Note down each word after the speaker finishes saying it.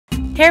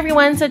Hey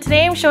everyone, so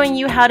today I'm showing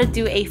you how to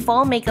do a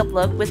fall makeup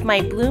look with my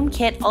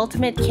BloomKIT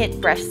Ultimate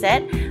Kit brush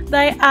set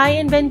that I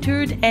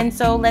invented, and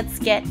so let's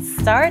get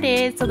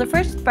started. So the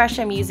first brush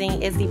I'm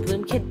using is the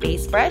BloomKIT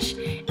base brush,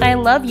 and I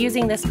love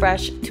using this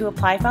brush to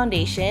apply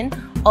foundation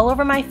all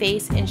over my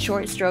face in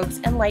short strokes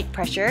and light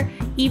pressure,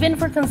 even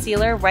for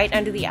concealer right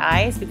under the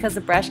eyes, because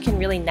the brush can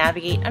really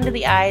navigate under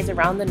the eyes,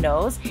 around the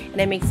nose, and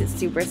it makes it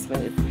super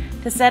smooth.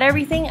 To set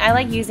everything, I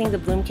like using the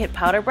BloomKIT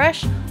powder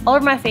brush all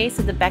over my face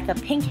with the Becca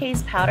Pink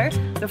Haze powder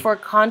before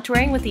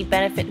contouring with the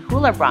Benefit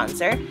Hoola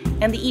bronzer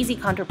and the Easy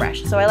Contour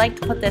brush. So I like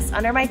to put this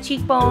under my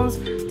cheekbones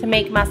to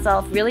make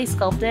myself really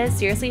sculpted.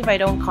 Seriously, if I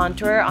don't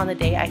contour on the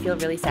day, I feel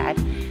really sad.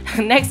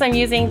 Next, I'm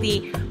using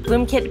the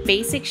BloomKIT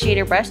Basic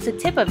Shader brush, the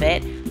tip of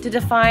it, to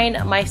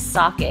define my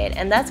socket,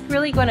 and that's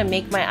really going to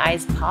make my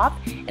eyes pop.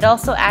 It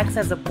also acts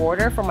as a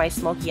border for my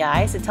smoky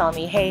eyes to tell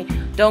me, hey,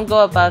 don't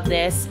go above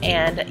this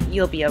and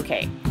you'll be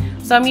okay.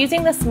 So I'm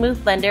using the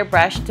Smooth Blender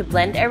brush to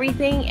blend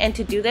everything, and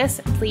to do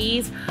this,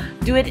 please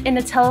do it in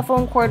a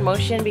telephone cord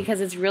motion because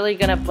it's really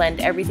going to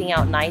blend everything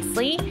out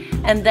nicely.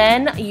 And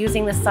then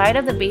using the side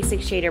of the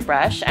Basic Shader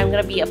brush, I'm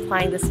going to be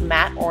applying this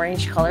matte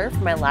orange color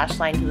from my lash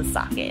line to the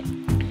socket.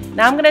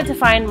 Now I'm going to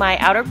define my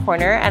outer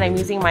corner, and I'm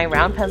using my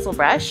round pencil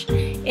brush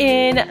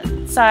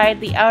inside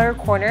the outer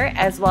corner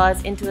as well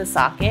as into the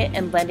socket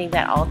and blending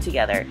that all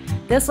together.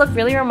 This look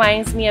really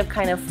reminds me of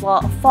kind of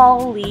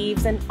fall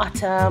leaves and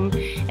autumn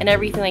and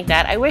everything like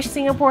that. I wish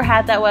Singapore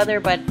had that weather,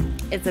 but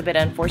it's a bit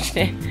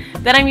unfortunate.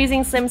 Then I'm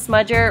using Slim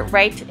Smudger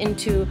right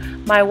into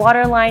my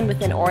waterline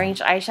with an orange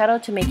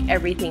eyeshadow to make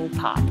everything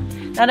pop.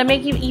 Now to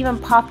make it even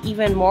pop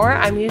even more,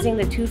 I'm using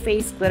the Too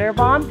Faced Glitter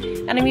Bomb,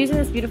 and I'm using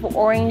this beautiful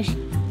orange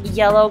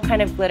yellow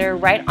kind of glitter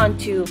right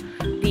onto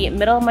the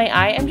middle of my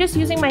eye. I'm just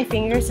using my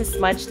fingers to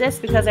smudge this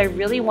because I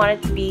really want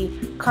it to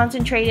be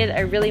concentrated. I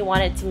really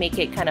want it to make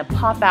it kind of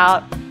pop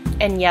out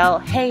and yell,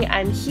 hey,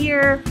 I'm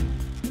here.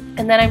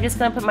 And then I'm just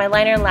going to put my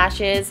liner and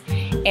lashes,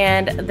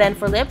 and then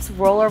for lips,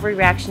 roll over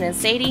Reaction and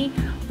Sadie,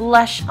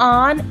 blush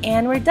on,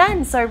 and we're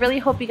done. So I really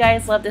hope you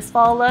guys love this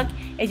fall look.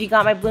 If you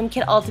got my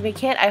BloomKIT Ultimate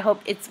Kit, I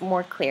hope it's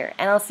more clear,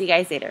 and I'll see you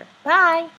guys later. Bye!